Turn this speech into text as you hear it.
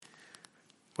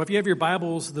Well, if you have your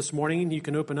Bibles this morning, you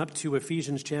can open up to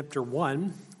Ephesians chapter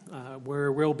 1,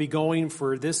 where we'll be going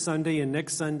for this Sunday and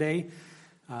next Sunday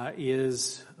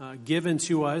is given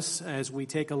to us as we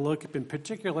take a look in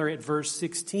particular at verse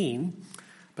 16.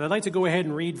 But I'd like to go ahead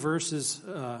and read verses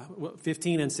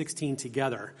 15 and 16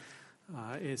 together.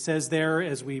 It says there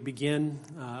as we begin,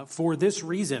 for this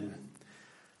reason,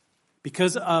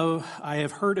 because I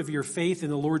have heard of your faith in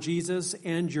the Lord Jesus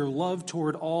and your love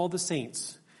toward all the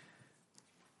saints,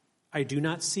 I do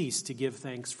not cease to give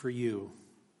thanks for you,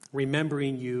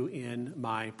 remembering you in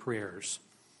my prayers.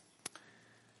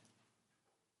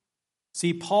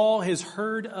 See, Paul has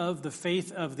heard of the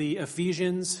faith of the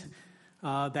Ephesians,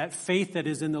 that faith that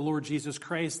is in the Lord Jesus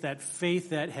Christ, that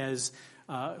faith that has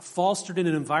fostered an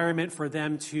environment for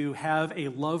them to have a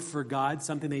love for God,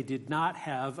 something they did not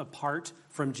have apart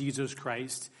from Jesus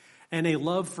Christ, and a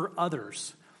love for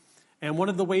others. And one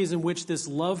of the ways in which this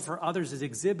love for others is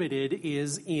exhibited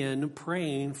is in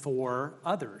praying for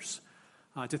others,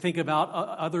 to think about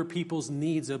other people's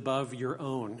needs above your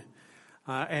own.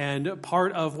 And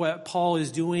part of what Paul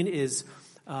is doing is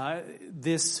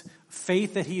this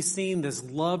faith that he's seen, this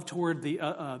love toward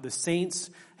the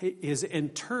saints, is in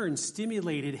turn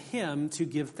stimulated him to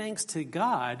give thanks to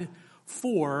God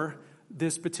for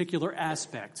this particular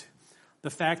aspect. The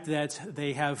fact that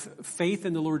they have faith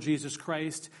in the Lord Jesus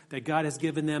Christ, that God has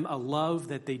given them a love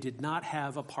that they did not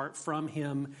have apart from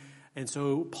him. And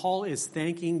so Paul is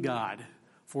thanking God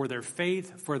for their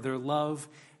faith, for their love.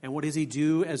 And what does he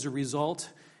do as a result?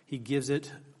 He gives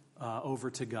it over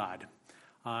to God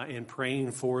in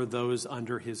praying for those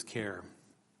under his care.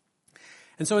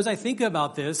 And so as I think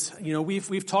about this,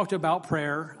 we've talked about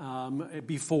prayer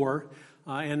before.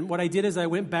 And what I did is I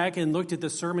went back and looked at the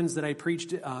sermons that I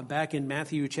preached back in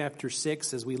Matthew chapter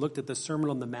 6 as we looked at the Sermon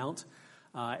on the Mount,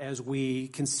 as we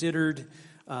considered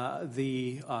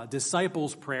the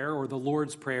disciples' prayer, or the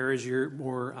Lord's Prayer, as you're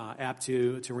more apt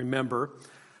to remember.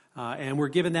 And we're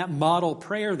given that model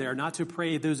prayer there, not to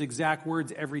pray those exact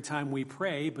words every time we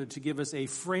pray, but to give us a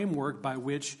framework by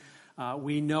which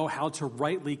we know how to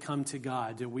rightly come to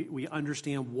God. We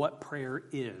understand what prayer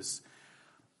is.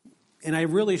 And I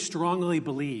really strongly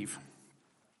believe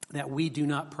that we do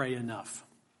not pray enough.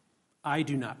 I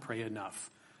do not pray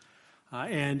enough.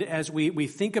 And as we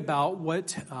think about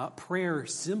what prayer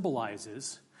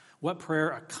symbolizes, what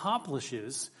prayer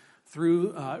accomplishes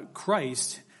through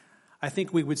Christ, I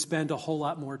think we would spend a whole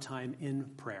lot more time in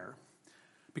prayer.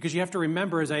 Because you have to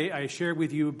remember, as I shared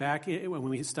with you back when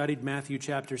we studied Matthew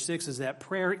chapter 6, is that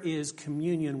prayer is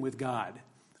communion with God.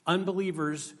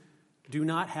 Unbelievers do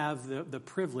not have the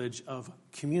privilege of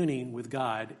communing with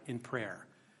God in prayer.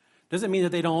 Doesn't mean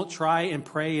that they don't try and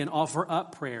pray and offer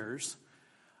up prayers.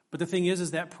 But the thing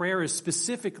is that prayer is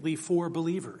specifically for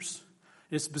believers.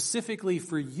 It's specifically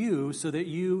for you so that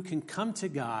you can come to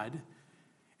God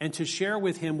and to share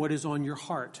with him what is on your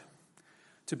heart.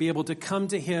 To be able to come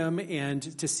to him and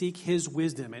to seek his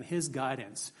wisdom and his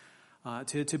guidance.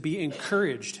 To be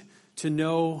encouraged, to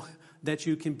know that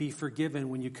you can be forgiven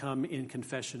when you come in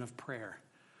confession of prayer.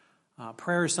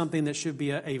 Prayer is something that should be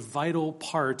a vital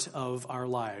part of our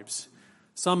lives.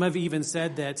 Some have even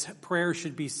said that prayer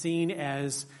should be seen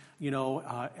as,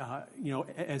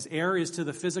 as air is to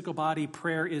the physical body,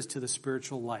 prayer is to the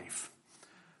spiritual life.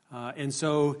 And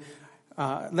so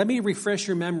let me refresh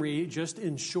your memory just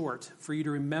in short for you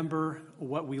to remember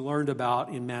what we learned about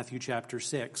in Matthew chapter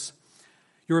 6.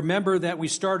 You remember that we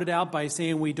started out by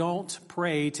saying we don't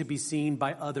pray to be seen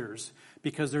by others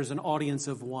because there's an audience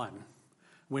of one.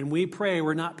 When we pray,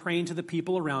 we're not praying to the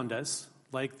people around us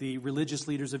like the religious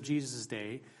leaders of Jesus'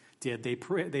 day did. They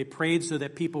prayed so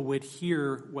that people would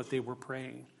hear what they were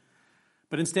praying.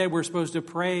 But instead, we're supposed to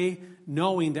pray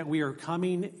knowing that we are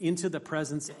coming into the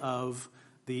presence of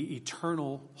the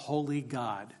eternal, holy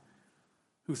God,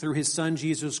 who through his Son,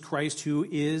 Jesus Christ, who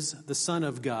is the Son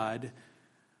of God,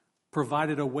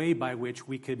 provided a way by which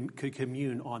we could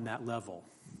commune on that level.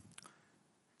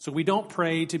 So we don't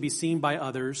pray to be seen by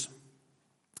others.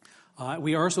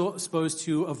 We are also supposed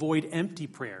to avoid empty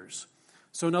prayers.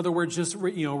 So in other words, just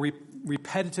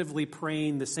repetitively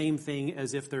praying the same thing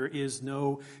as if there is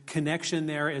no connection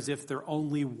there, as if they're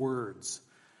only words,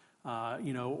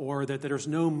 or that there's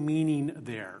no meaning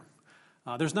there.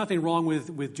 There's nothing wrong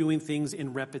with doing things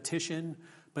in repetition.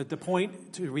 But the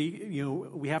point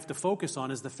we have to focus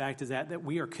on is the fact is that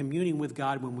we are communing with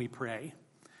God when we pray.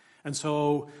 And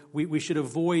so we should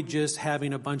avoid just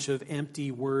having a bunch of empty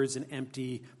words and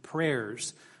empty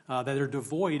prayers that are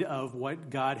devoid of what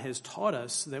God has taught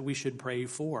us that we should pray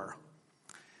for.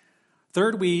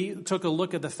 Third, we took a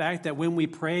look at the fact that when we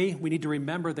pray, we need to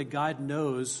remember that God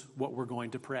knows what we're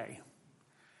going to pray.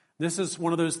 This is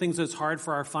one of those things that's hard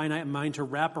for our finite mind to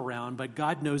wrap around, but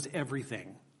God knows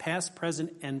everything, past,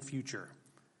 present, and future.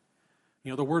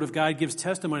 The Word of God gives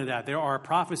testimony to that. There are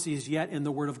prophecies yet in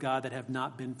the Word of God that have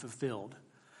not been fulfilled.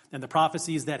 And the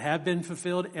prophecies that have been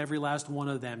fulfilled, every last one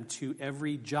of them, to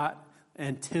every jot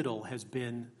and tittle, has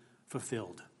been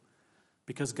fulfilled.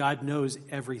 Because God knows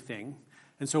everything.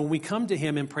 And so when we come to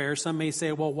him in prayer, some may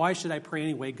say, well, why should I pray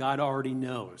anyway? God already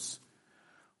knows.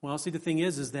 Well, see, the thing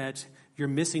is that you're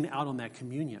missing out on that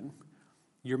communion.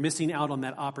 You're missing out on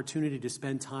that opportunity to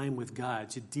spend time with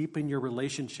God, to deepen your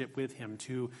relationship with him,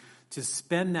 to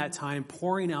spend that time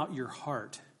pouring out your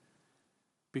heart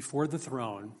before the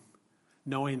throne,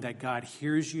 knowing that God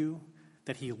hears you,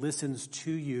 that he listens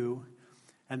to you,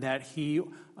 and that he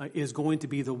is going to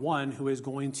be the one who is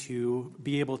going to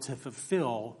be able to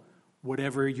fulfill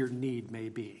whatever your need may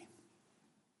be.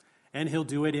 And he'll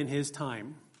do it in his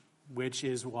time, which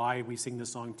is why we sing the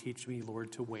song, Teach Me,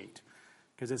 Lord, to Wait.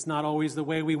 Because it's not always the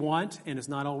way we want, and it's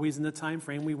not always in the time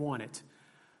frame we want it.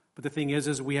 But the thing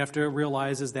is we have to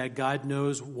realize is that God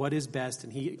knows what is best,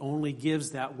 and he only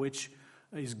gives that which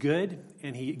is good,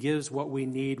 and he gives what we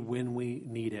need when we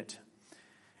need it.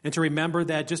 And to remember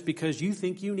that just because you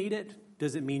think you need it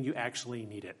doesn't mean you actually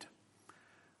need it.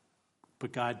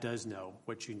 But God does know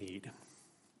what you need.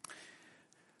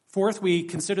 Fourth, we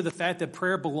consider the fact that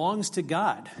prayer belongs to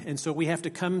God, and so we have to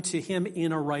come to him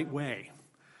in a right way.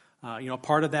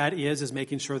 Part of that is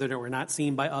making sure that we're not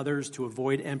seen by others, to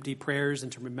avoid empty prayers,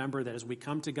 and to remember that as we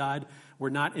come to God, we're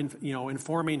not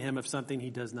informing him of something he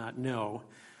does not know.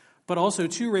 But also,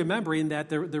 too, remembering that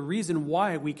the reason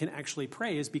why we can actually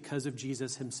pray is because of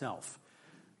Jesus himself.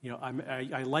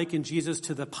 I liken Jesus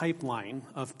to the pipeline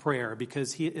of prayer,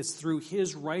 because it's through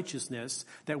his righteousness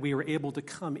that we are able to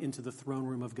come into the throne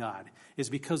room of God. It's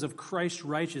because of Christ's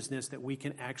righteousness that we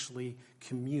can actually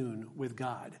commune with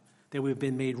God, that we've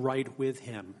been made right with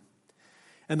him.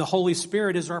 And the Holy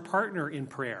Spirit is our partner in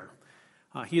prayer.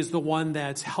 He is the one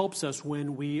that helps us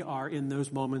when we are in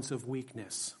those moments of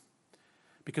weakness.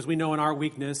 Because we know in our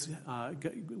weakness,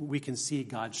 we can see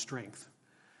God's strength.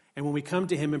 And when we come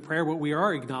to him in prayer, what we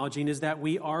are acknowledging is that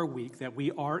we are weak, that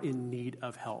we are in need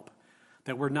of help,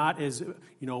 that we're not as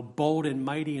bold and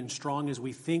mighty and strong as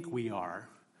we think we are.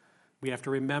 We have to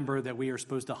remember that we are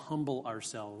supposed to humble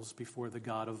ourselves before the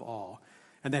God of all,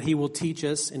 and that he will teach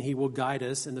us and he will guide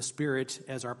us, and the Spirit,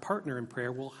 as our partner in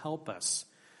prayer, will help us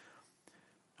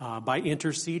by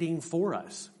interceding for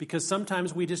us. Because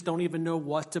sometimes we just don't even know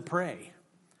what to pray,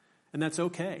 and that's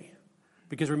okay.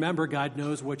 Because remember, God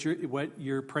knows what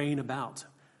you're praying about.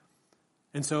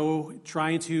 And so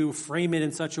trying to frame it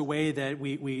in such a way that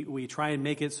we try and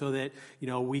make it so that,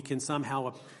 we can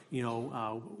somehow,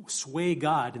 sway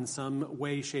God in some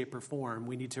way, shape, or form.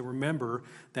 We need to remember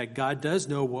that God does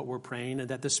know what we're praying, and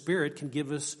that the Spirit can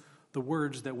give us the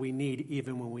words that we need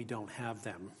even when we don't have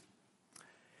them.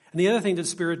 And the other thing that the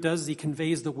Spirit does is he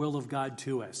conveys the will of God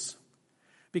to us.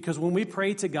 Because when we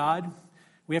pray to God,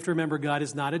 we have to remember God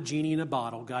is not a genie in a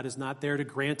bottle. God is not there to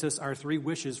grant us our 3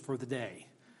 wishes for the day.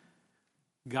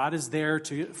 God is there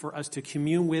for us to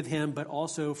commune with him, but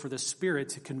also for the Spirit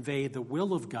to convey the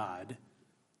will of God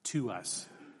to us.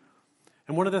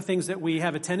 And one of the things that we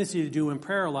have a tendency to do in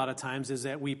prayer a lot of times is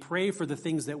that we pray for the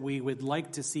things that we would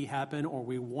like to see happen or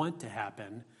we want to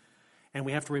happen. And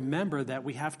we have to remember that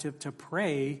we have to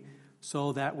pray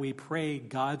so that we pray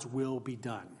God's will be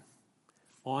done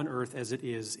on earth as it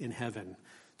is in heaven.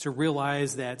 To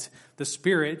realize that the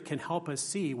Spirit can help us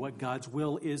see what God's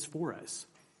will is for us.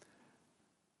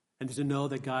 And to know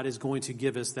that God is going to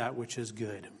give us that which is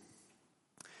good.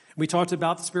 We talked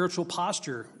about the spiritual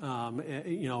posture,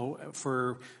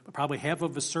 for probably half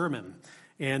of a sermon.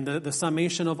 And the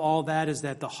summation of all that is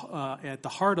that at the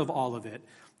heart of all of it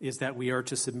is that we are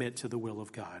to submit to the will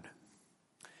of God.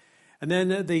 And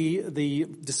then the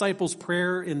disciples'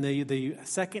 prayer in the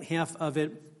second half of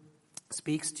it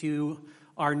speaks to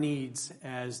our needs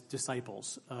as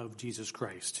disciples of Jesus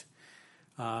Christ.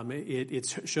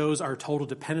 It shows our total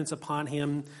dependence upon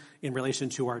him in relation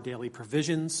to our daily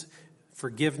provisions,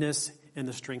 forgiveness, and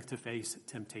the strength to face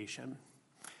temptation.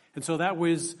 And so that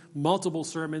was multiple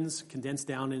sermons condensed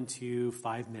down into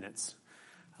 5 minutes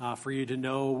for you to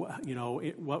know,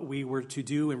 what we were to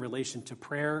do in relation to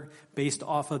prayer based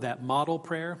off of that model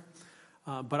prayer.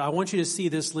 But I want you to see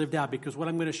this lived out, because what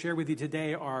I'm going to share with you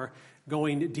today are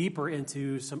going deeper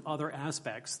into some other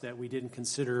aspects that we didn't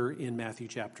consider in Matthew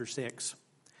chapter 6.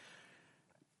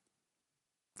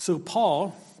 So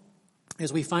Paul,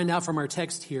 as we find out from our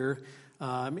text here,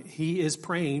 he is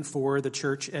praying for the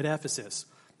church at Ephesus.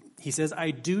 He says, I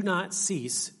do not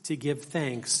cease to give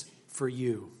thanks for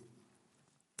you.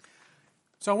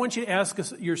 So I want you to ask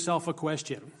yourself a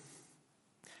question.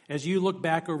 As you look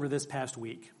back over this past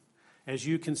week, as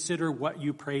you consider what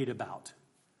you prayed about.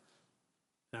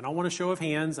 I don't want a show of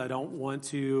hands. I don't want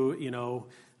to,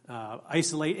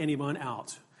 isolate anyone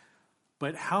out.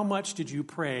 But how much did you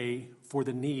pray for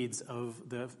the needs of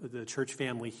the church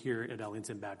family here at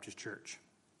Ellington Baptist Church?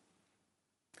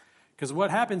 Because what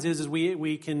happens is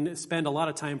we can spend a lot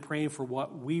of time praying for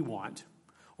what we want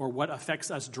or what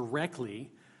affects us directly.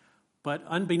 But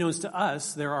unbeknownst to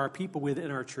us, there are people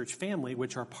within our church family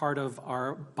which are part of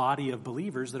our body of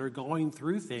believers that are going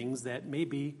through things that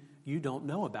maybe you don't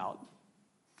know about.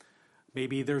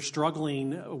 Maybe they're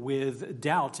struggling with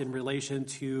doubt in relation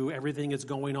to everything that's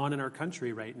going on in our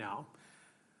country right now.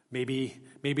 Maybe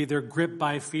they're gripped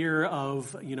by fear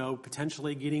of,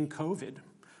 potentially getting COVID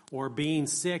or being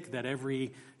sick, that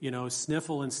every,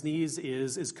 sniffle and sneeze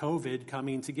is COVID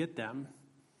coming to get them.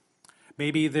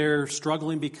 Maybe they're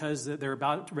struggling because they're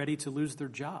about ready to lose their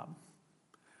job.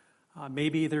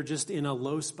 Maybe they're just in a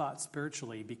low spot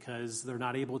spiritually because they're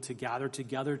not able to gather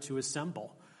together to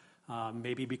assemble.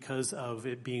 Maybe because of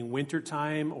it being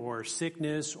wintertime or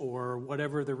sickness or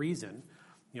whatever the reason,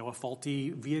 a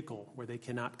faulty vehicle where they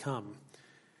cannot come.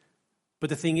 But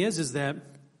the thing is that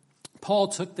Paul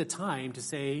took the time to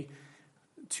say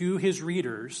to his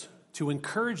readers, to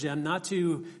encourage them not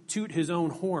to toot his own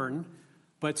horn,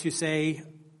 but to say,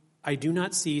 I do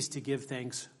not cease to give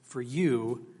thanks for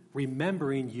you,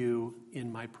 remembering you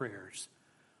in my prayers.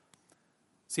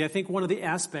 See, I think one of the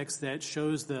aspects that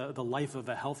shows the life of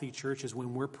a healthy church is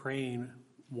when we're praying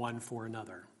one for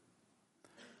another.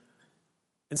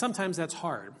 And sometimes that's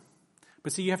hard.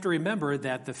 But see, you have to remember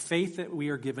that the faith that we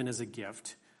are given as a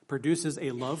gift produces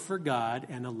a love for God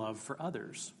and a love for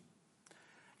others.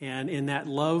 And in that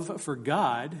love for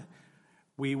God,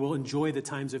 we will enjoy the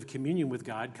times of communion with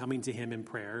God, coming to him in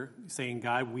prayer, saying,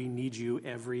 God, we need you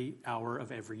every hour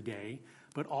of every day.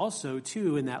 But also,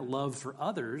 too, in that love for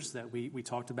others that we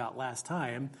talked about last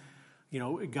time,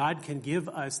 God can give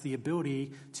us the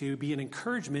ability to be an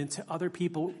encouragement to other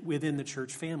people within the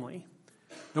church family.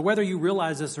 Now, whether you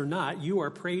realize this or not, you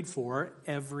are prayed for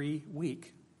every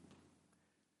week.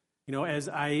 As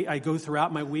I go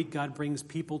throughout my week, God brings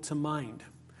people to mind.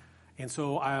 And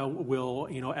so I will,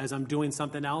 as I'm doing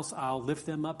something else, I'll lift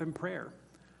them up in prayer.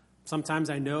 Sometimes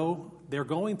I know they're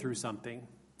going through something.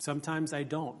 Sometimes I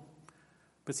don't.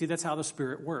 But see, that's how the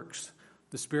Spirit works.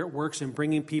 The Spirit works in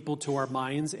bringing people to our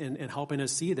minds and helping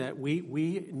us see that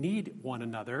we need one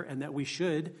another and that we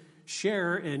should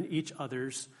share in each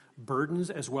other's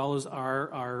burdens as well as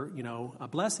our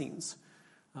blessings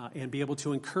and be able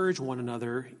to encourage one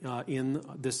another in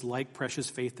this like precious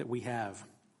faith that we have.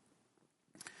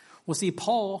 Well, see,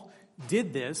 Paul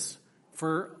did this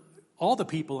for all the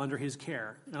people under his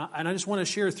care. And I just want to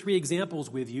share 3 examples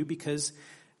with you because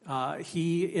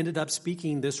he ended up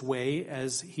speaking this way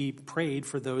as he prayed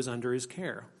for those under his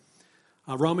care.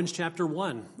 Romans chapter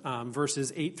 1,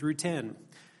 verses 8 through 10.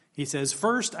 He says,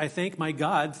 First, I thank my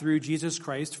God through Jesus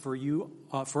Christ for you,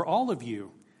 for all of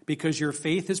you, because your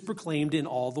faith is proclaimed in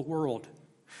all the world.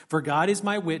 For God is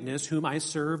my witness, whom I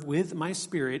serve with my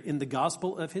spirit in the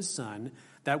gospel of his Son,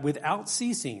 that without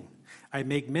ceasing I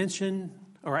mention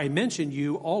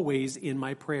you always in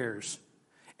my prayers,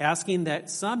 asking that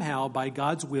somehow by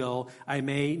God's will I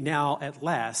may now at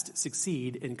last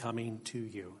succeed in coming to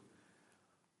you.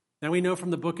 Now we know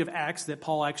from the book of Acts that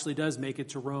Paul actually does make it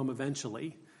to Rome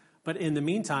eventually. But in the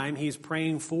meantime, he's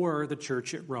praying for the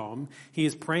church at Rome. He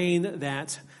is praying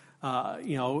that,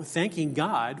 thanking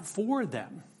God for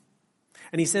them.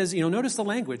 And he says, notice the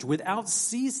language, without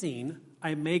ceasing,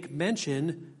 I make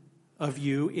mention of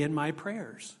you in my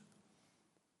prayers.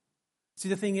 See,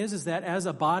 the thing is that as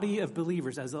a body of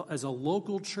believers, as a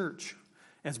local church,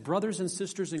 as brothers and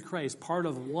sisters in Christ, part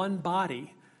of one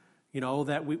body,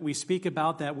 that we speak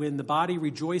about that when the body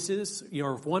rejoices,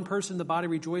 if one person in the body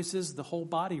rejoices, the whole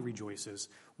body rejoices.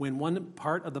 When one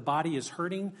part of the body is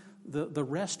hurting, the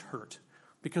rest hurt.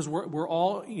 Because we're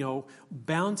all,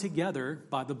 bound together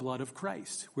by the blood of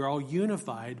Christ. We're all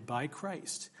unified by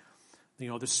Christ.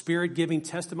 The Spirit giving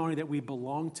testimony that we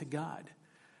belong to God.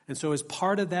 And so as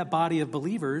part of that body of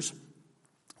believers,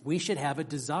 we should have a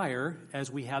desire, as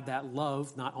we have that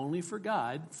love, not only for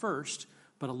God first,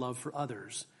 but a love for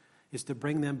others, is to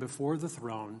bring them before the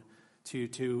throne,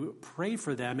 to pray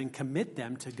for them and commit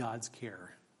them to God's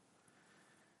care.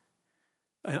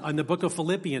 In the book of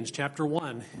Philippians, chapter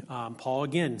 1, Paul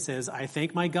again says, I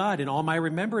thank my God in all my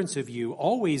remembrance of you,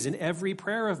 always in every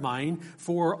prayer of mine,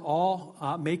 for all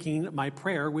making my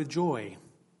prayer with joy,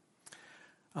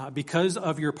 because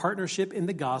of your partnership in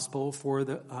the gospel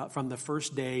from the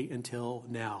first day until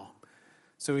now.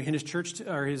 So in his church,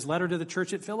 or his letter to the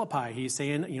church at Philippi, he's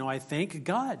saying, I thank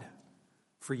God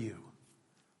for you.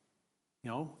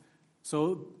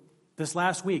 So this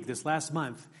last week, this last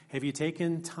month, have you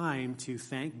taken time to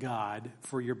thank God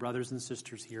for your brothers and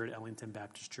sisters here at Ellington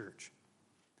Baptist Church?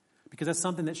 Because that's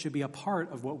something that should be a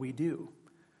part of what we do.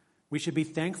 We should be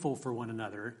thankful for one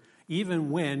another,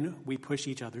 even when we push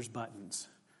each other's buttons.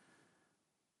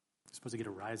 I'm supposed to get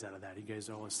a rise out of that. You guys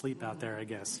are all asleep out there, I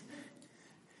guess.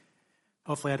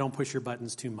 Hopefully I don't push your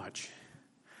buttons too much.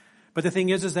 But the thing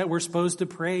is that we're supposed to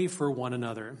pray for one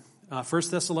another. 1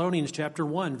 Thessalonians chapter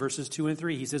 1, verses 2 and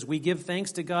 3, he says, "We give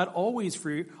thanks to God always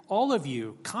for all of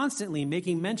you, constantly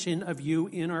making mention of you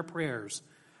in our prayers,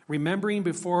 remembering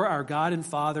before our God and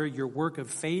Father your work of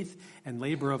faith and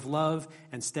labor of love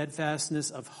and steadfastness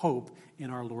of hope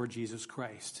in our Lord Jesus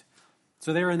Christ."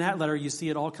 So there in that letter, you see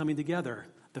it all coming together.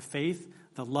 The faith,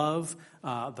 the love,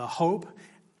 the hope,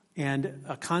 and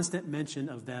a constant mention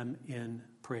of them in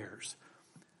prayers.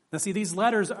 Now see, these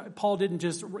letters, Paul didn't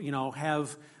just,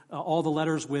 have all the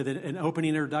letters with an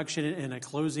opening introduction and a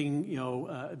closing,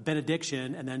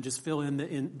 benediction, and then just fill in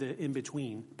the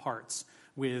in-between parts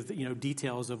with,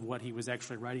 details of what he was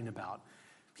actually writing about.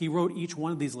 He wrote each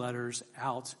one of these letters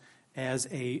out as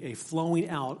a flowing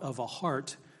out of a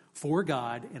heart for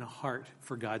God and a heart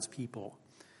for God's people.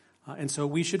 And so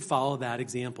we should follow that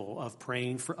example of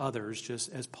praying for others just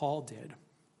as Paul did.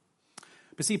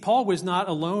 But see, Paul was not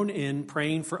alone in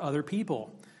praying for other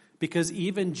people, because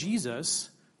even Jesus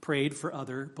prayed for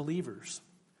other believers.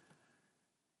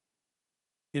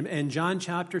 In John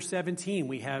chapter 17,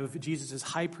 we have Jesus'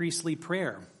 high priestly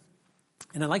prayer.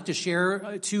 And I'd like to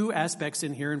share two aspects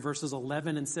in here in verses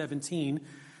 11 and 17,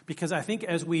 because I think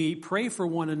as we pray for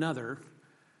one another,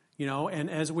 and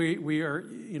as we are,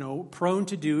 prone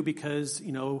to do, because,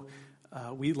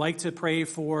 we like to pray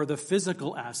for the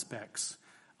physical aspects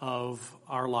of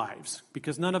our lives,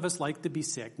 because none of us like to be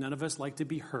sick. None of us like to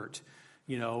be hurt.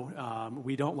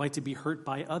 We don't like to be hurt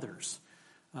by others.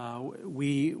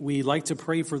 We like to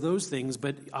pray for those things,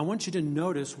 but I want you to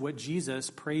notice what Jesus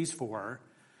prays for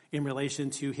in relation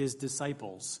to his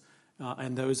disciples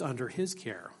and those under his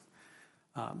care.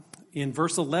 In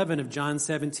verse 11 of John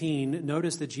 17,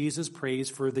 notice that Jesus prays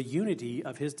for the unity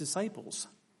of his disciples.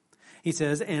 He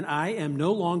says, "And I am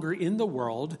no longer in the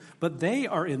world, but they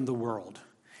are in the world.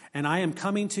 And I am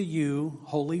coming to you,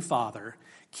 Holy Father.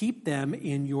 Keep them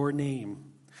in your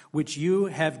name, which you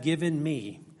have given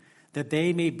me, that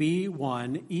they may be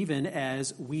one, even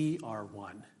as we are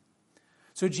one."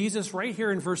 So Jesus, right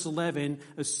here in verse 11,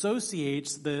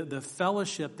 associates the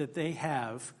fellowship that they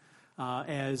have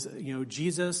as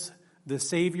Jesus, the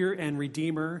Savior and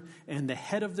Redeemer and the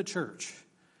head of the church,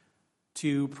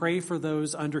 to pray for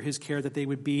those under his care that they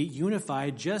would be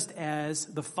unified, just as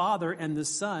the Father and the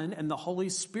Son and the Holy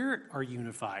Spirit are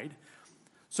unified.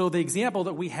 So the example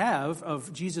that we have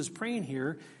of Jesus praying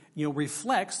here,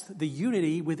 reflects the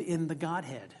unity within the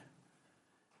Godhead.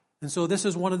 And so this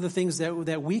is one of the things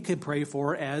that we could pray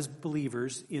for as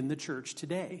believers in the church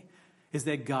today, is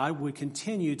that God would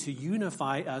continue to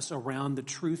unify us around the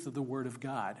truth of the Word of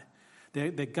God.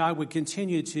 That God would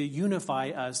continue to unify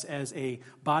us as a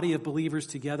body of believers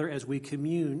together as we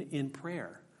commune in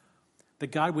prayer.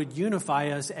 That God would unify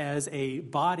us as a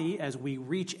body as we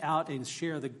reach out and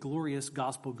share the glorious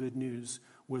gospel good news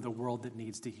with a world that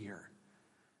needs to hear.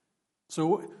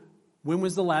 So when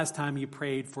was the last time you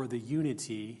prayed for the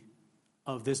unity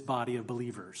of this body of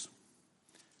believers?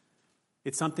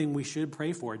 It's something we should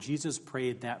pray for. Jesus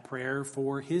prayed that prayer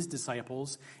for his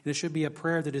disciples, and it should be a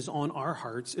prayer that is on our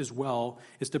hearts as well,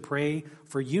 is to pray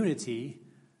for unity,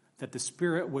 that the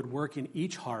Spirit would work in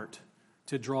each heart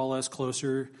to draw us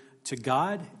closer to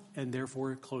God and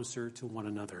therefore closer to one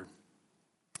another.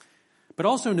 But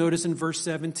also notice in verse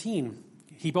 17,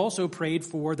 he also prayed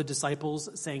for the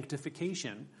disciples'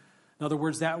 sanctification. In other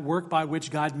words, that work by which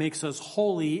God makes us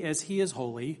holy as he is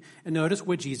holy. And notice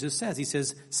what Jesus says. He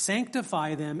says,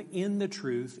 "Sanctify them in the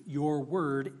truth. Your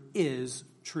word is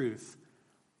truth."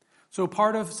 So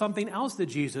part of something else that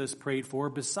Jesus prayed for,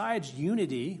 besides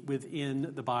unity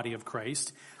within the body of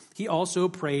Christ, he also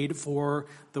prayed for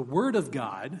the word of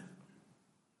God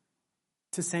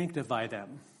to sanctify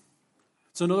them.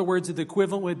 So in other words, the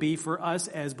equivalent would be for us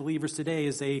as believers today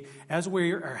as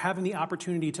we are having the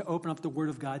opportunity to open up the Word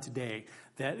of God today,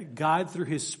 that God through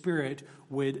his Spirit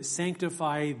would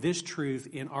sanctify this truth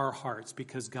in our hearts,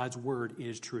 because God's Word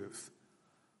is truth.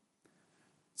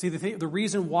 See, the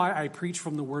reason why I preach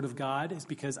from the Word of God is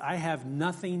because I have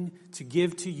nothing to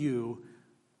give to you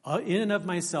in and of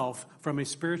myself from a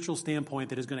spiritual standpoint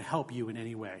that is going to help you in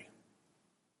any way.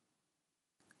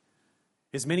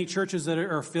 As many churches that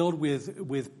are filled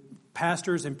with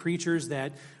pastors and preachers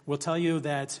that will tell you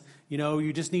that,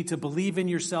 you just need to believe in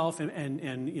yourself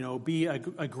and be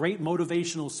a great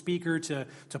motivational speaker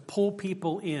to pull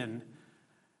people in,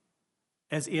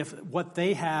 as if what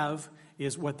they have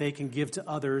is what they can give to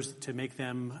others to make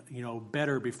them,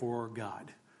 better before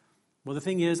God. Well, the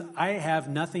thing is, I have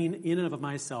nothing in and of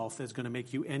myself that's going to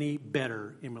make you any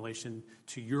better in relation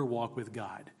to your walk with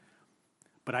God.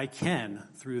 But I can,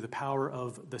 through the power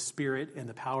of the Spirit and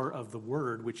the power of the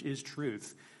Word, which is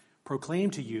truth, proclaim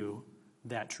to you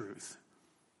that truth.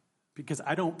 Because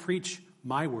I don't preach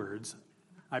my words,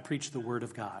 I preach the Word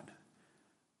of God.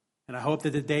 And I hope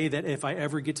that the day that if I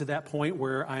ever get to that point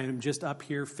where I am just up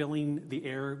here filling the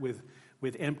air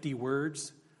with empty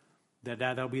words,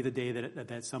 that'll be the day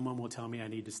that someone will tell me I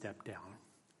need to step down.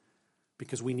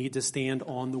 Because we need to stand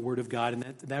on the Word of God. And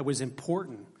that was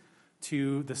important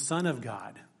to the Son of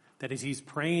God, that as he's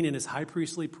praying in his high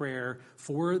priestly prayer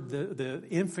for the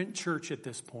infant church at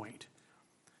this point,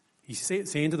 he's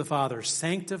saying to the Father,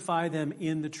 sanctify them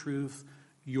in the truth,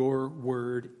 your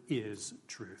word is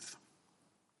truth.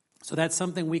 So that's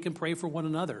something we can pray for one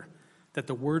another, that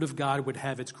the Word of God would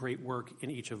have its great work in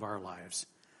each of our lives.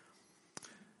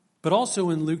 But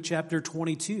also in Luke chapter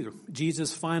 22,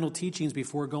 Jesus' final teachings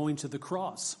before going to the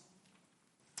cross.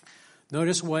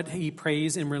 Notice what he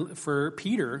prays for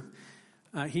Peter.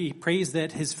 He prays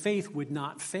that his faith would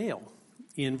not fail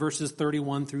in verses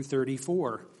 31 through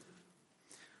 34.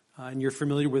 And you're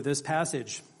familiar with this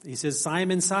passage. He says,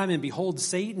 Simon, Simon, behold,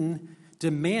 Satan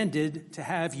demanded to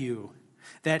have you,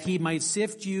 that he might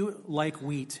sift you like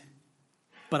wheat.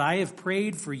 But I have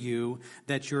prayed for you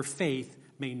that your faith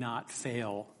may not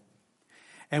fail.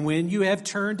 And when you have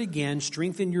turned again,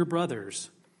 strengthen your brothers.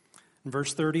 In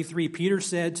verse 33, Peter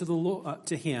said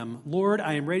to him, Lord,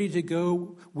 I am ready to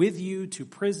go with you to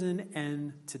prison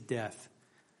and to death.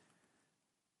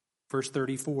 Verse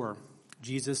 34,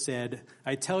 Jesus said,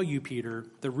 I tell you, Peter,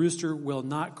 the rooster will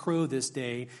not crow this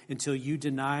day until you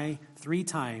deny 3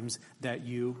 times that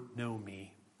you know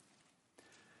me.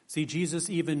 See, Jesus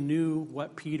even knew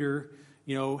what Peter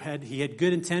he had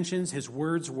good intentions. His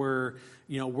words were,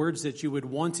 words that you would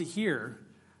want to hear.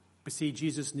 But see,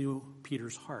 Jesus knew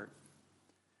Peter's heart.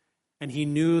 And he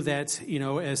knew that,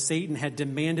 as Satan had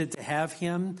demanded to have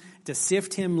him, to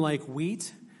sift him like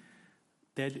wheat,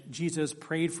 that Jesus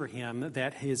prayed for him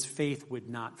that his faith would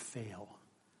not fail.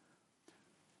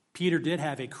 Peter did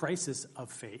have a crisis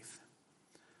of faith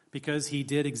because he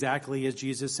did exactly as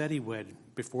Jesus said he would.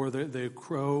 Before the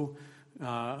crow,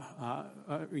 the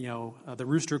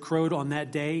rooster crowed on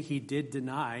that day, he did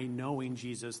deny knowing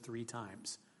Jesus 3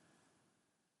 times.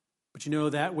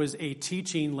 But that was a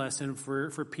teaching lesson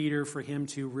for Peter, for him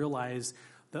to realize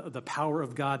the power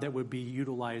of God that would be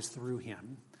utilized through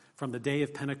him from the day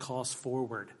of Pentecost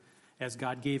forward, as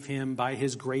God gave him by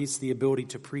his grace the ability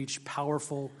to preach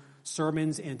powerful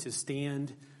sermons and to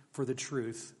stand for the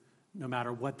truth, no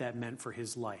matter what that meant for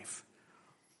his life.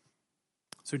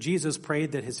 So Jesus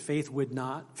prayed that his faith would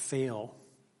not fail.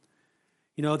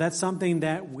 That's something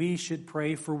that we should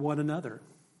pray for one another,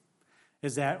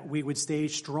 is that we would stay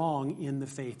strong in the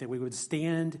faith, that we would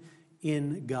stand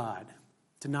in God,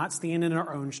 to not stand in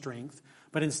our own strength,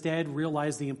 but instead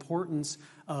realize the importance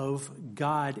of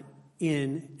God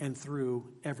in and through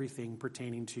everything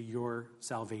pertaining to your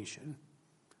salvation.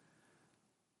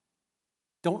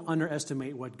 Don't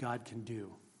underestimate what God can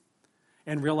do.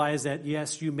 And realize that,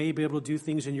 yes, you may be able to do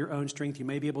things in your own strength. You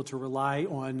may be able to rely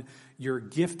on your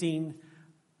gifting.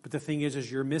 But the thing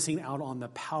is you're missing out on the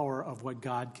power of what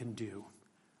God can do.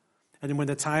 And then when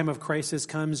the time of crisis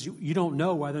comes, you don't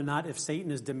know whether or not if Satan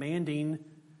is demanding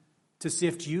to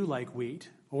sift you like wheat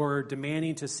or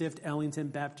demanding to sift Ellington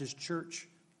Baptist Church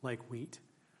like wheat.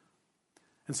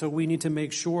 And so we need to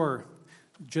make sure,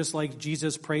 just like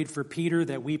Jesus prayed for Peter,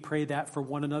 that we pray that for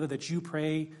one another, that you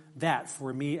pray that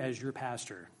for me as your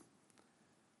pastor,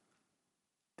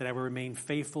 that I will remain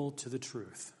faithful to the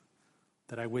truth,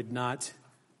 that I would not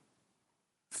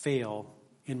fail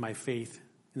in my faith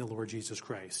in the Lord Jesus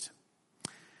Christ.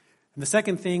 And the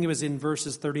second thing was in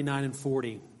verses 39 and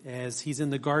 40. As he's in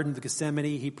the Garden of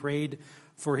Gethsemane, he prayed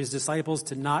for his disciples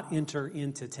to not enter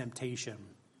into temptation.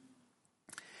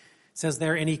 It says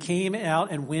there, and he came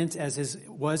out and went as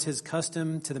was his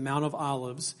custom to the Mount of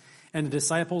Olives, and the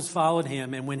disciples followed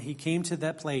him. And when he came to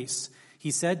that place,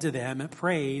 he said to them,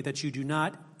 pray that you do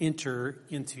not enter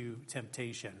into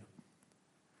temptation.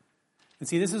 And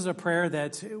see, this is a prayer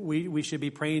that we should be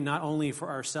praying not only for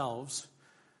ourselves,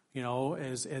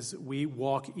 as we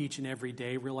walk each and every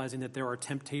day, realizing that there are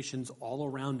temptations all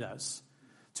around us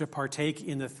to partake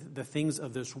in the things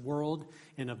of this world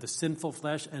and of the sinful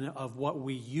flesh and of what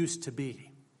we used to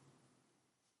be.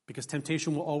 because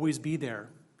temptation will always be there.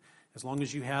 As long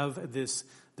as you have this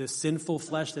sinful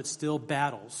flesh that still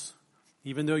battles,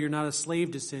 even though you're not a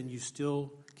slave to sin, you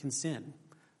still can sin.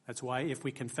 That's why if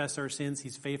we confess our sins,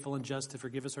 he's faithful and just to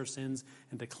forgive us our sins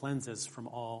and to cleanse us from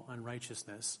all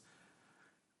unrighteousness.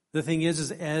 The thing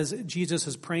is as Jesus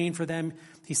is praying for them,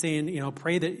 he's saying,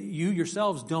 pray that you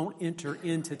yourselves don't enter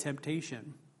into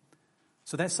temptation.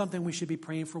 So that's something we should be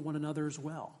praying for one another as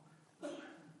well.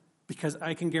 Because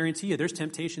I can guarantee you there's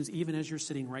temptations even as you're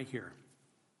sitting right here.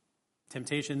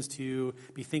 Temptations to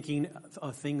be thinking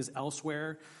of things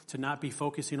elsewhere, to not be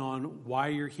focusing on why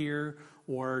you're here,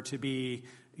 or to be,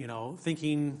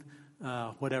 thinking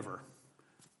whatever.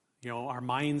 Our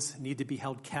minds need to be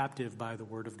held captive by the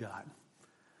Word of God.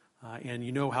 And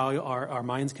you know how our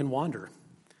minds can wander.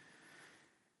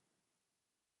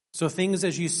 So things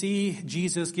as you see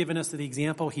Jesus giving us the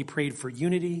example, he prayed for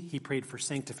unity, he prayed for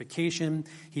sanctification,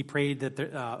 he prayed that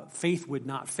the faith would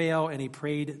not fail, and he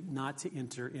prayed not to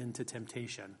enter into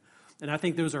temptation. And I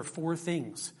think those are 4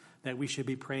 things that we should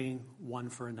be praying one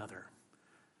for another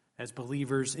as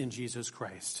believers in Jesus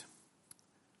Christ.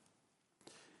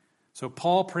 So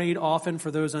Paul prayed often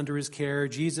for those under his care.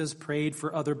 Jesus prayed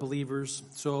for other believers.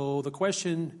 So the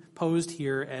question posed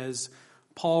here as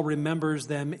Paul remembers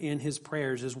them in his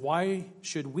prayers is, why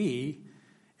should we,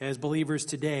 as believers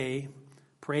today,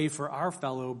 pray for our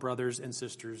fellow brothers and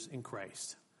sisters in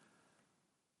Christ?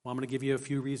 Well, I'm going to give you a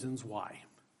few reasons why.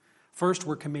 First,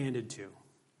 we're commanded to.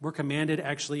 We're commanded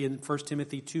actually in 1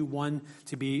 Timothy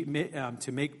 2:1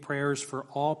 to make prayers for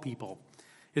all people.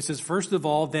 It says, first of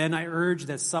all, then I urge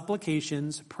that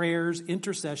supplications, prayers,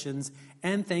 intercessions,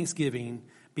 and thanksgiving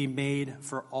be made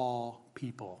for all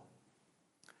people.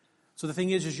 So the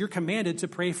thing is you're commanded to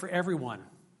pray for everyone.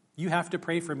 You have to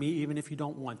pray for me even if you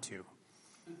don't want to.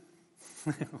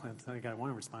 I got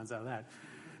one response out of that.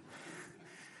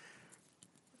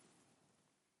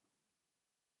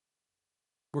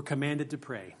 We're commanded to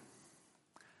pray.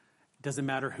 It doesn't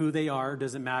matter who they are. It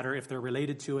doesn't matter if they're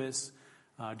related to us.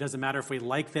 It doesn't matter if we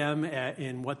like them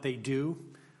in what they do.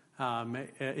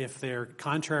 If they're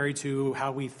contrary to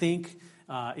how we think.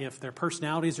 If their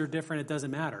personalities are different, it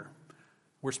doesn't matter.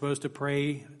 We're supposed to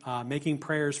pray, making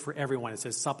prayers for everyone. It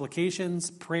says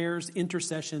supplications, prayers,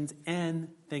 intercessions, and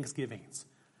thanksgivings.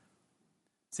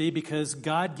 See, because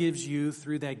God gives you,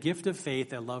 through that gift of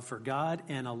faith, a love for God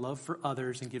and a love for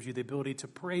others, and gives you the ability to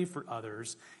pray for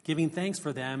others, giving thanks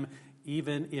for them,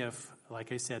 even if,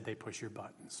 like I said, they push your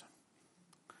buttons.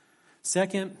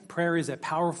 Second, prayer is a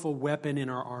powerful weapon in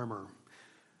our armor.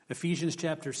 Ephesians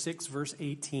chapter 6, verse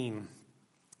 18.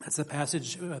 That's a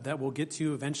passage that we'll get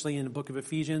to eventually in the book of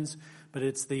Ephesians, but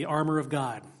it's the armor of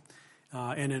God.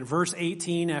 And in verse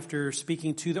 18, after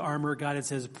speaking to the armor of God, it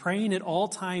says, praying at all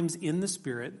times in the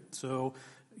Spirit. So,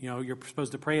 you're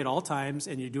supposed to pray at all times,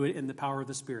 and you do it in the power of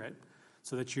the Spirit,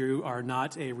 so that you are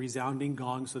not a resounding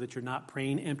gong, so that you're not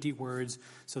praying empty words,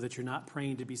 so that you're not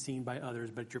praying to be seen by others,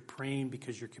 but you're praying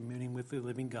because you're communing with the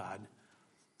living God.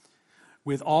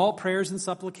 With all prayers and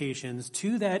supplications,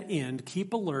 to that end,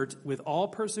 keep alert with all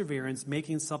perseverance,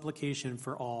 making supplication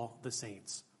for all the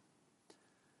saints.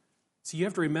 So you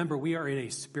have to remember, we are in a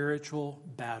spiritual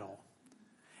battle.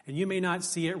 And you may not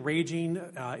see it raging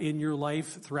in your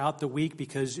life throughout the week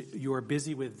because you are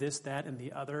busy with this, that, and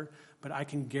the other, but I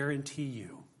can guarantee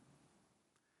you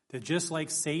that just like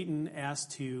Satan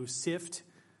asked to sift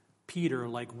Peter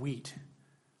like wheat,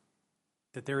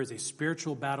 that there is a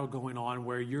spiritual battle going on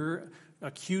where your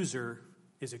accuser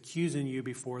is accusing you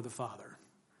before the Father.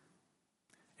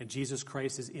 And Jesus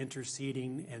Christ is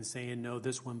interceding and saying, no,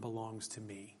 this one belongs to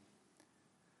me.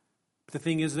 But the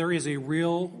thing is, there is a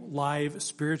real, live,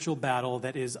 spiritual battle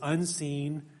that is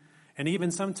unseen and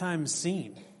even sometimes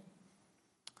seen,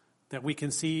 that we can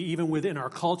see even within our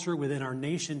culture, within our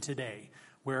nation today,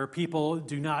 where people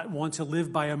do not want to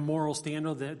live by a moral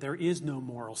standard, that there is no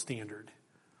moral standard.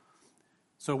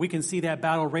 So we can see that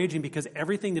battle raging because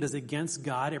everything that is against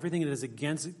God, everything that is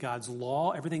against God's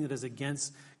law, everything that is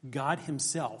against God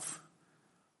himself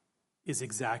is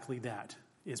exactly that,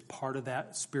 is part of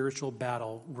that spiritual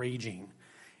battle raging.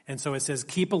 And so it says,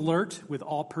 keep alert with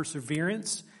all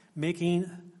perseverance, making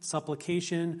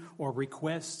supplication or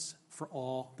requests for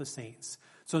all the saints.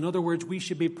 So in other words, we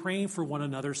should be praying for one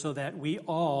another so that we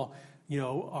all,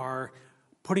 are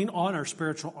putting on our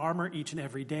spiritual armor each and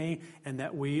every day, and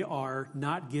that we are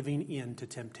not giving in to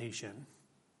temptation.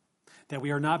 That we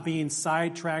are not being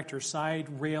sidetracked or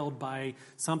side-railed by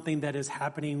something that is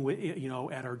happening,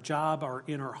 at our job or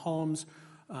in our homes,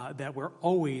 that we're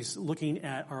always looking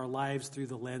at our lives through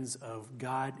the lens of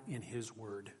God and his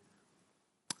word.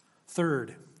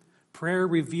 Third, prayer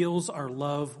reveals our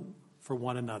love for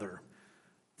one another.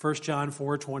 1 John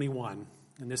 4:21,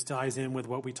 and this ties in with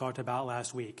what we talked about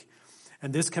last week.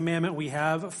 And this commandment we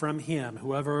have from him,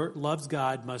 whoever loves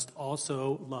God must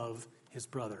also love his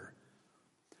brother.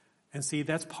 And see,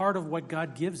 that's part of what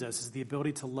God gives us, is the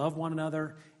ability to love one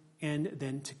another and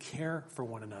then to care for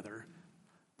one another.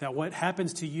 That what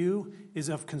happens to you is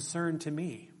of concern to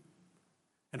me,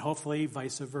 and hopefully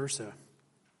vice versa.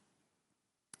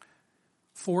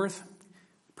 Fourth,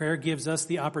 prayer gives us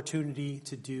the opportunity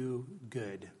to do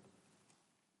good.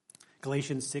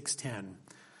 Galatians 6:10.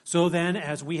 So then,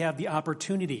 as we have the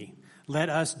opportunity, let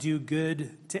us do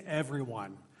good to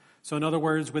everyone. So in other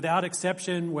words, without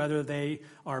exception, whether they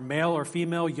are male or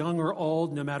female, young or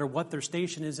old, no matter what their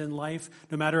station is in life,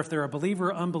 no matter if they're a believer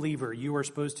or unbeliever, you are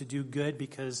supposed to do good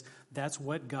because that's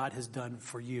what God has done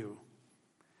for you.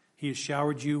 He has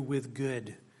showered you with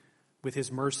good, with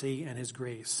his mercy and his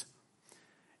grace.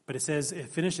 But it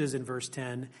finishes in verse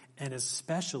 10, and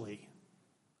especially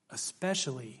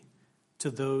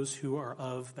to those who are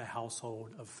of the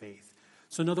household of faith.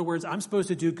 So in other words, I'm supposed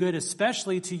to do good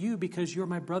especially to you because you're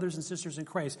my brothers and sisters in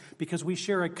Christ, because we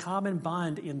share a common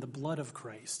bond in the blood of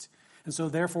Christ. And so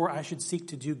therefore, I should seek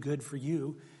to do good for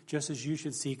you, just as you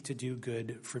should seek to do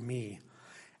good for me.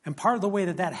 And part of the way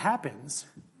that happens,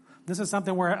 this is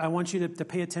something where I want you to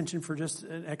pay attention for just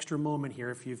an extra moment here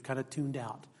if you've kind of tuned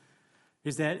out,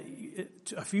 is that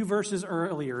a few verses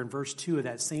earlier in verse 2 of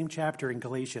that same chapter in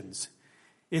Galatians,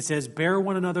 it says, bear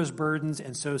one another's burdens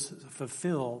and so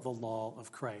fulfill the law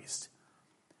of Christ.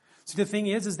 So the thing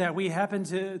is that we happen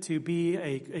to be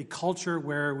a culture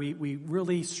where we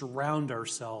really surround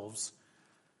ourselves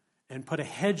and put a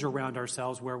hedge around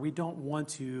ourselves where we don't want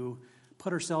to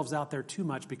put ourselves out there too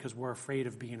much because we're afraid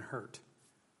of being hurt.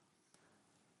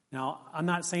 Now, I'm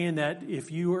not saying that if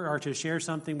you are to share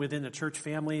something within the church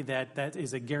family that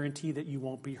is a guarantee that you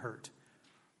won't be hurt.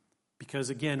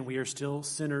 Because again, we are still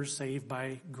sinners saved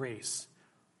by grace.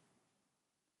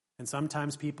 And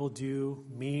sometimes people do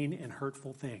mean and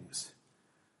hurtful things.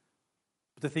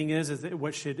 But the thing is that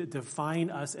what should define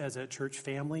us as a church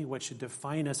family, what should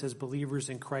define us as believers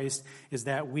in Christ, is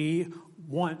that we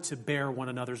want to bear one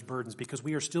another's burdens because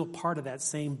we are still part of that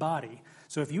same body.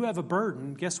 So if you have a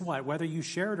burden, guess what? Whether you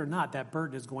share it or not, that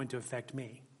burden is going to affect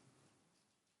me.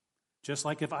 Just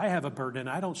like if I have a burden and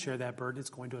I don't share that burden,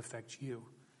 it's going to affect you.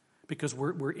 Because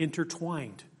we're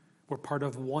intertwined. We're part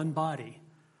of one body.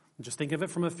 And just think of it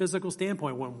from a physical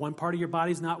standpoint. When one part of your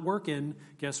body's not working,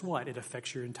 guess what? It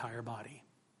affects your entire body.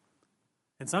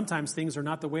 And sometimes things are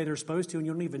not the way they're supposed to, and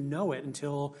you don't even know it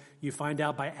until you find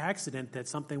out by accident that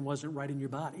something wasn't right in your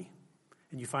body.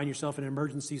 And you find yourself in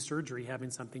emergency surgery having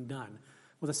something done.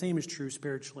 Well, the same is true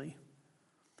spiritually.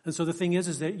 And so the thing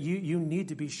is that you need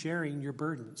to be sharing your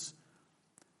burdens.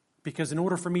 Because in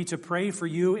order for me to pray for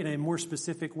you in a more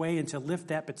specific way and to lift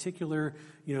that particular,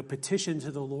 petition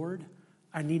to the Lord,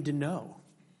 I need to know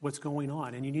what's going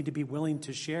on. And you need to be willing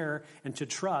to share and to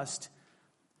trust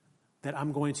that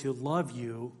I'm going to love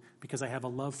you because I have a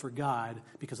love for God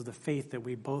because of the faith that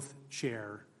we both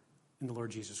share in the Lord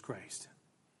Jesus Christ.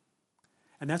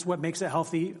 And that's what makes a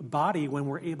healthy body when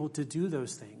we're able to do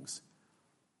those things.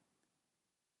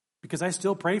 Because I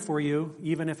still pray for you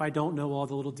even if I don't know all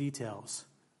the little details.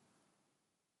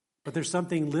 But there's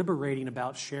something liberating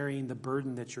about sharing the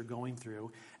burden that you're going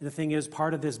through. And the thing is,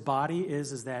 part of this body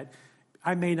is that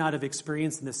I may not have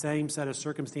experienced in the same set of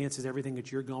circumstances everything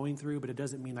that you're going through, but it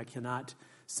doesn't mean I cannot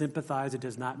sympathize. It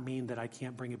does not mean that I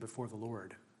can't bring it before the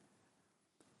Lord.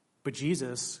 But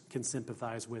Jesus can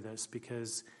sympathize with us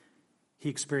because he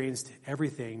experienced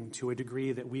everything to a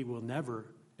degree that we will never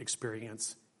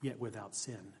experience, yet without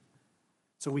sin.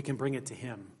 So we can bring it to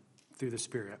him through the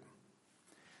Spirit.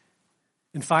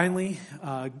 And finally,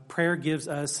 prayer gives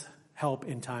us help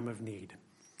in time of need.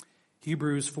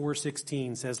 Hebrews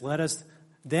 4:16 says, let us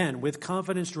then with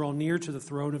confidence draw near to the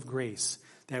throne of grace,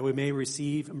 that we may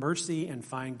receive mercy and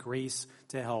find grace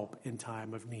to help in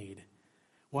time of need.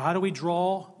 Well, how do we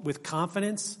draw with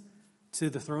confidence to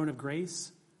the throne of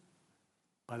grace?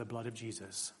 By the blood of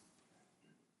Jesus.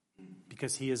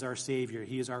 Because he is our Savior,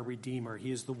 he is our Redeemer,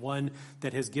 he is the one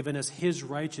that has given us his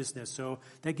righteousness. So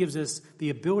that gives us the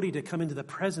ability to come into the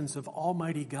presence of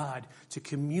Almighty God, to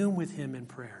commune with him in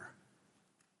prayer.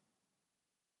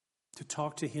 To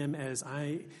talk to him as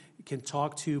I can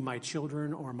talk to my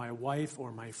children or my wife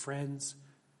or my friends.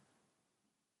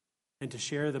 And to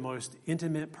share the most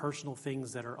intimate, personal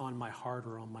things that are on my heart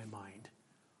or on my mind.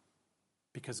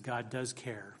 Because God does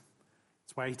care.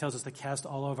 That's why he tells us to cast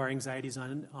all of our anxieties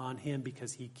on him,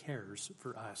 because he cares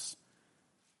for us.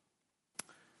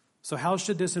 So how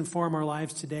should this inform our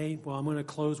lives today? Well, I'm going to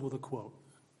close with a quote.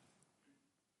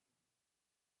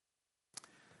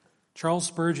 Charles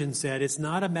Spurgeon said, "It's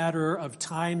not a matter of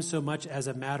time so much as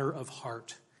a matter of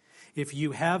heart. If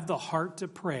you have the heart to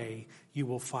pray, you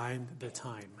will find the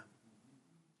time."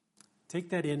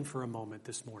 Take that in for a moment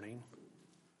this morning.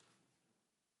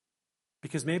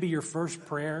 Because maybe your first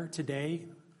prayer today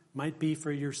might be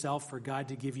for yourself, for God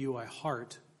to give you a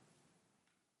heart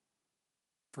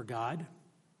for God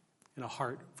and a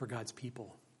heart for God's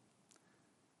people,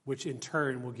 which in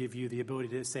turn will give you the ability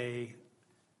to say,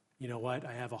 you know what,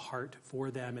 I have a heart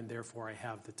for them and therefore I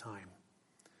have the time.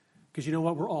 Because you know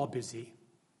what, we're all busy.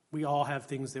 We all have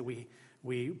things that we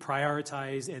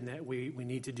prioritize and that we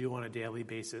need to do on a daily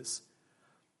basis.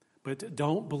 But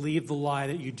don't believe the lie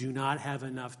that you do not have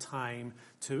enough time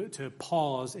to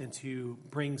pause and to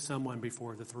bring someone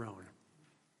before the throne.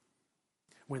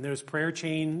 When those prayer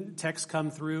chain texts come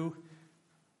through,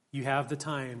 you have the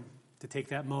time to take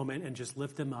that moment and just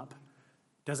lift them up.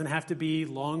 It doesn't have to be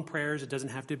long prayers. It doesn't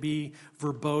have to be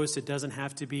verbose. It doesn't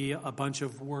have to be a bunch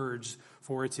of words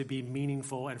for it to be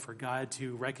meaningful and for God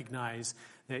to recognize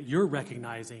that you're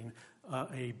recognizing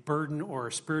a burden or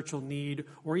a spiritual need,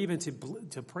 or even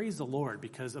to praise the Lord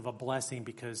because of a blessing,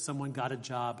 because someone got a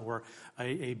job, or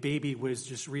a baby was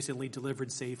just recently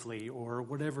delivered safely, or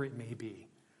whatever it may be.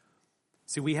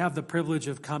 See, we have the privilege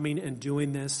of coming and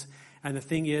doing this, and the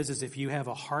thing is if you have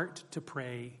a heart to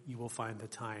pray, you will find the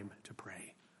time to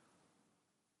pray.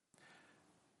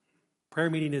 Prayer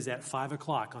meeting is at 5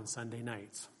 o'clock on Sunday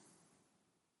nights.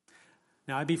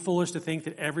 Now, I'd be foolish to think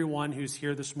that everyone who's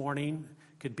here this morning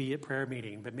could be at prayer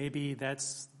meeting, but maybe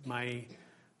that's my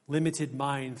limited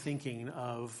mind thinking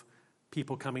of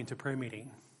people coming to prayer meeting.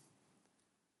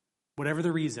 Whatever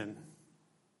the reason,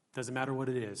 doesn't matter what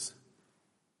it is.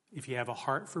 If you have a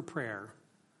heart for prayer,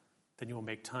 then you will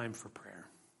make time for prayer.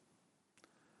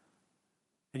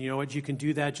 And you know what? You can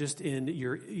do that just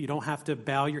you don't have to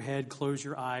bow your head, close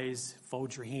your eyes,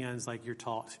 fold your hands like you're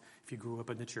taught if you grew up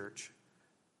in the church.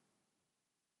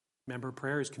 Remember,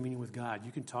 prayer is communion with God.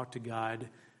 You can talk to God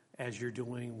as you're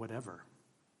doing whatever.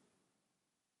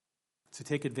 So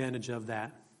take advantage of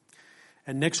that.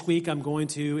 And next week, I'm going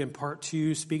to, in part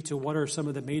 2, speak to what are some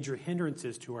of the major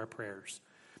hindrances to our prayers.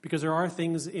 Because there are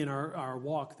things in our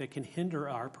walk that can hinder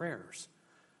our prayers.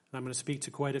 And I'm going to speak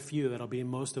to quite a few. That'll be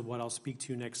most of what I'll speak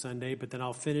to next Sunday. But then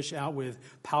I'll finish out with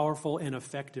powerful and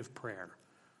effective prayer.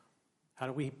 How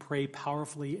do we pray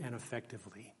powerfully and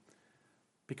effectively?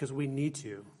 Because we need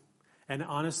to. And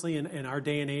honestly, in our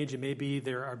day and age, and maybe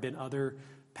there have been other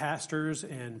pastors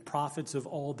and prophets of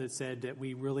old that said that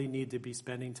we really need to be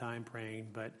spending time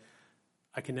praying, but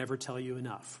I can never tell you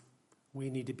enough. We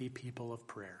need to be people of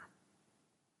prayer.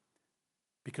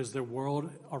 Because the world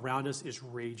around us is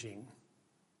raging.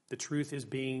 The truth is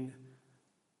being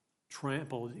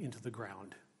trampled into the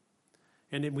ground.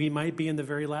 And we might be in the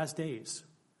very last days,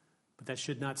 but that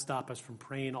should not stop us from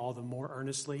praying all the more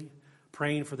earnestly,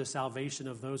 praying for the salvation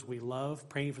of those we love,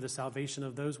 praying for the salvation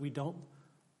of those we don't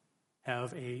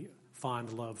have a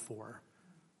fond love for.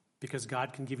 Because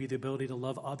God can give you the ability to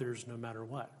love others no matter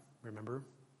what, remember?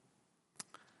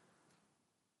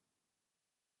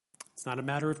 It's not a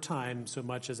matter of time so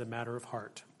much as a matter of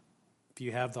heart. If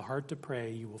you have the heart to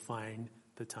pray, you will find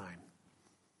the time.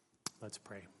 Let's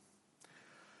pray.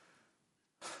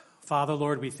 Father,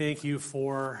 Lord, we thank you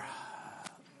for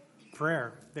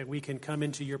prayer, that we can come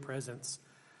into your presence.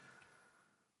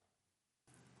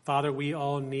 Father, we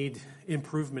all need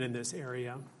improvement in this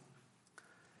area.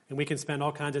 And we can spend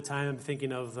all kinds of time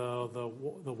thinking of the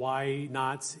why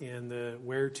nots and the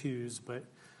where tos, but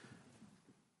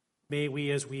may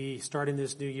we, as we start in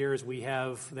this new year, as we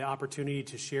have the opportunity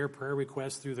to share prayer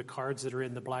requests through the cards that are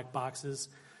in the black boxes,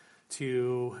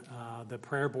 to the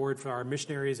prayer board for our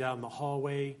missionaries out in the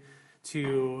hallway,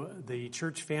 to the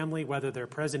church family, whether they're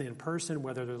present in person,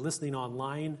 whether they're listening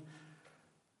online,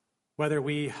 whether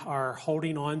we are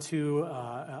holding on to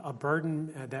a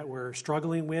burden that we're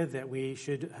struggling with that we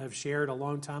should have shared a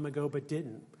long time ago but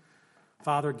didn't.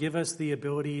 Father, give us the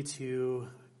ability to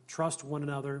trust one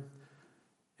another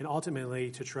and ultimately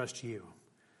to trust you,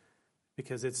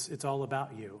 because it's all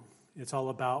about you. It's all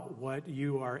about what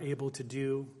you are able to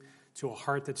do to a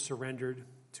heart that's surrendered,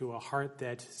 to a heart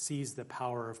that sees the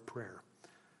power of prayer.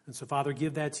 And so, Father,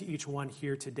 give that to each one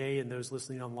here today and those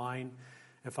listening online.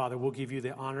 And, Father, we'll give you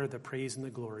the honor, the praise, and the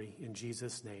glory in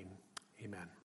Jesus' name. Amen.